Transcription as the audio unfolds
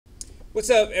What's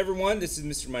up, everyone? This is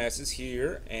Mr. Myasis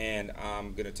here, and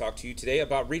I'm going to talk to you today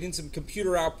about reading some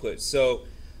computer output.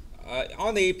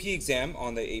 On the AP exam,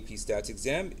 on the AP Stats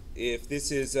exam, if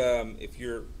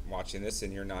you're watching this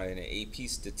and you're not in an AP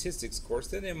Statistics course,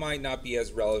 then it might not be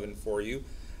as relevant for you.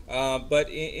 But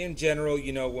in general,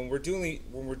 when we're doing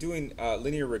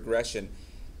linear regression,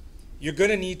 you're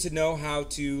going to need to know how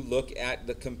to look at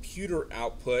the computer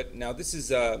output. Now, this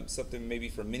is something maybe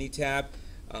from Minitab,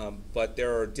 but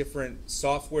there are different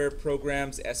software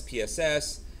programs,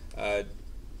 SPSS,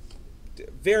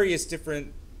 various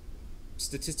different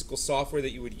statistical software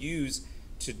that you would use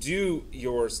to do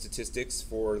your statistics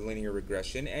for linear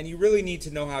regression, and you really need to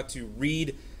know how to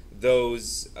read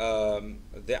those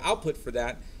the output for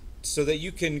that so that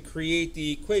you can create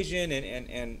the equation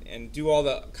and do all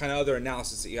the kind of other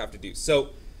analysis that you have to do.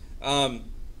 I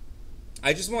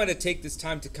just wanted to take this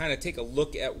time to kind of take a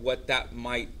look at what that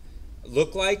might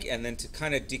look like, and then to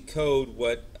kind of decode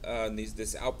what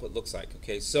this output looks like.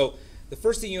 Okay, so the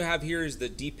first thing you have here is the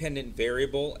dependent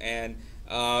variable, and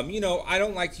I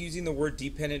don't like using the word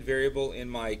dependent variable in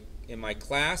my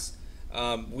class.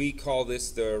 We call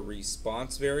this the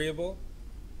response variable.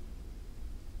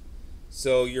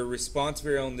 So your response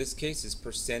variable in this case is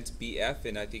 %BF,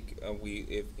 and I think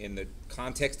if in the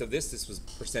context of this was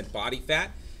 % body fat.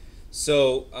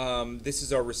 So this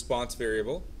is our response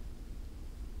variable.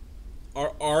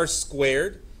 Our r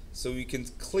squared, so we can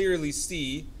clearly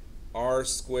see r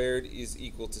squared is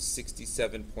equal to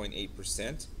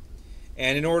 67.8%.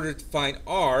 And in order to find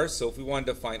r, so if we wanted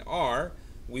to find r,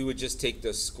 we would just take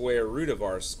the square root of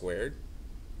r squared,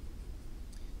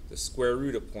 the square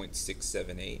root of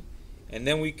 0.678, and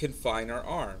then we can find our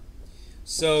r.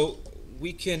 So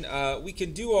we can do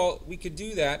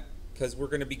that because we're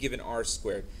going to be given r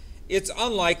squared. It's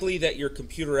unlikely that your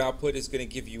computer output is going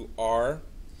to give you r.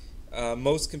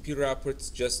 Most computer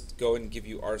outputs just go and give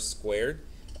you r squared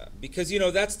because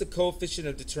that's the coefficient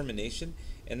of determination,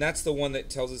 and that's the one that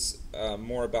tells us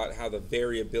more about how the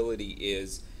variability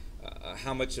is,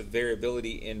 how much of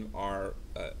variability in our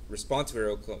response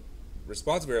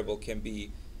variable can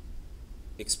be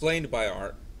explained by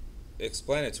our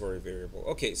explanatory variable.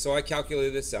 Okay, so I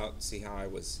calculated this out. See how I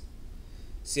was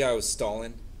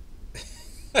stalling?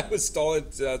 I was stalling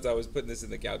as I was putting this in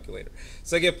the calculator.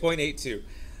 So I get 0.82.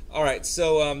 All right,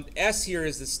 so S here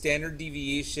is the standard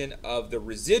deviation of the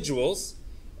residuals,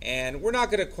 and we're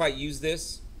not going to quite use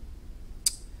this.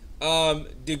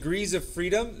 Degrees of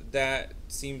freedom, that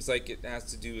seems like it has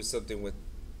to do with something with,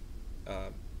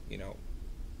 AP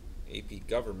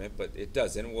government, but it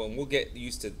doesn't. Well, we'll get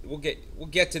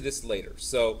to this later.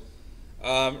 So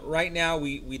right now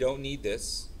we don't need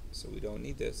this. So we don't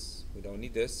need this. We don't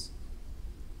need this.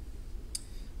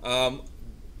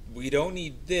 We don't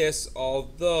need this,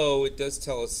 although it does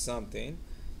tell us something.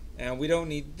 And we don't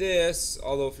need this,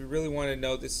 although if you really want to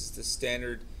know, this is the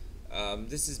standard.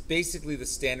 This is basically the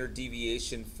standard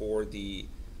deviation for the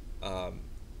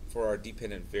for our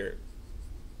dependent variable,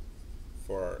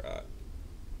 for our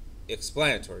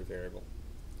explanatory variable.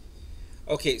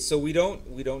 Okay, so we don't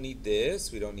need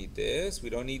this. We don't need this. We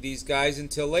don't need these guys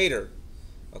until later.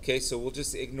 Okay, so we'll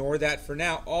just ignore that for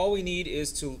now. All we need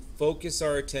is to focus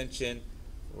our attention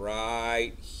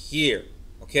right here.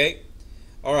 Okay?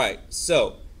 All right,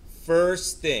 so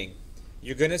first thing,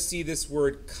 you're going to see this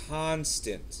word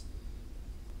constant.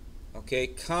 Okay,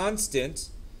 constant,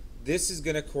 this is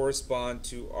going to correspond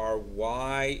to our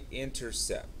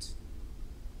y-intercept.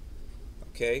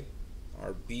 Okay,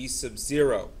 our b sub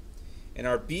 0. And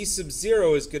our b sub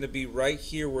 0 is going to be right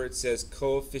here where it says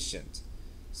coefficient.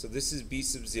 So this is b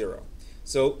sub 0.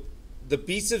 So the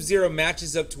b sub 0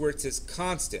 matches up to where it says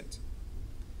constant.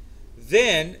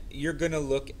 Then you're going to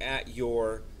look at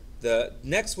the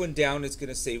next one down is going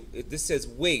to say, this says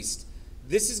waste.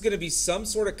 This is going to be some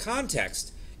sort of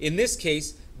context. In this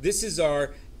case, this is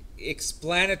our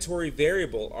explanatory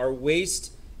variable, our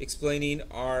waste explaining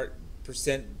our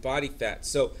 % body fat.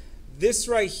 So this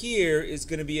right here is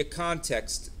going to be a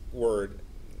context word,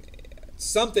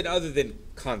 something other than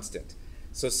constant.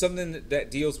 So something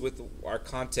that deals with our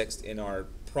context in our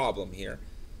problem here.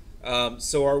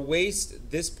 So our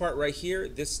waste, this part right here,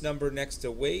 this number next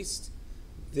to waste,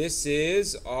 this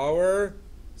is our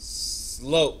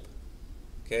slope.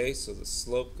 Okay, so the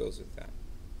slope goes with that.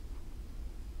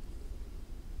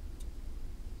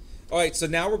 All right, so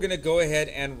now we're going to go ahead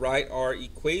and write our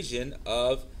equation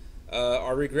of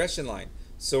our regression line.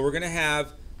 So we're going to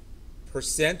have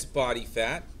 % body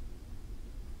fat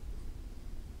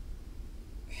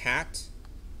hat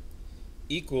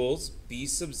equals b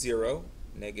sub 0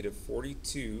 negative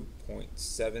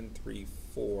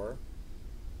 42.734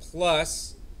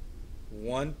 plus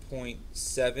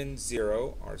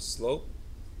 1.70, our slope,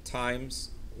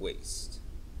 times waist.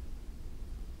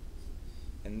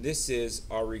 And this is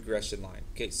our regression line.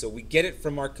 Okay, so we get it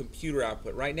from our computer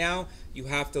output. Right now, you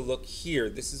have to look here.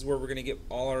 This is where we're going to get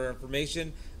all our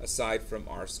information aside from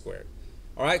r squared.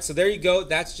 All right, so there you go.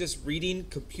 That's just reading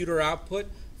computer output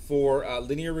for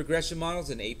linear regression models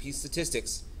and AP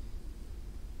statistics.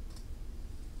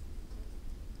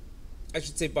 I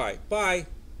should say bye. Bye.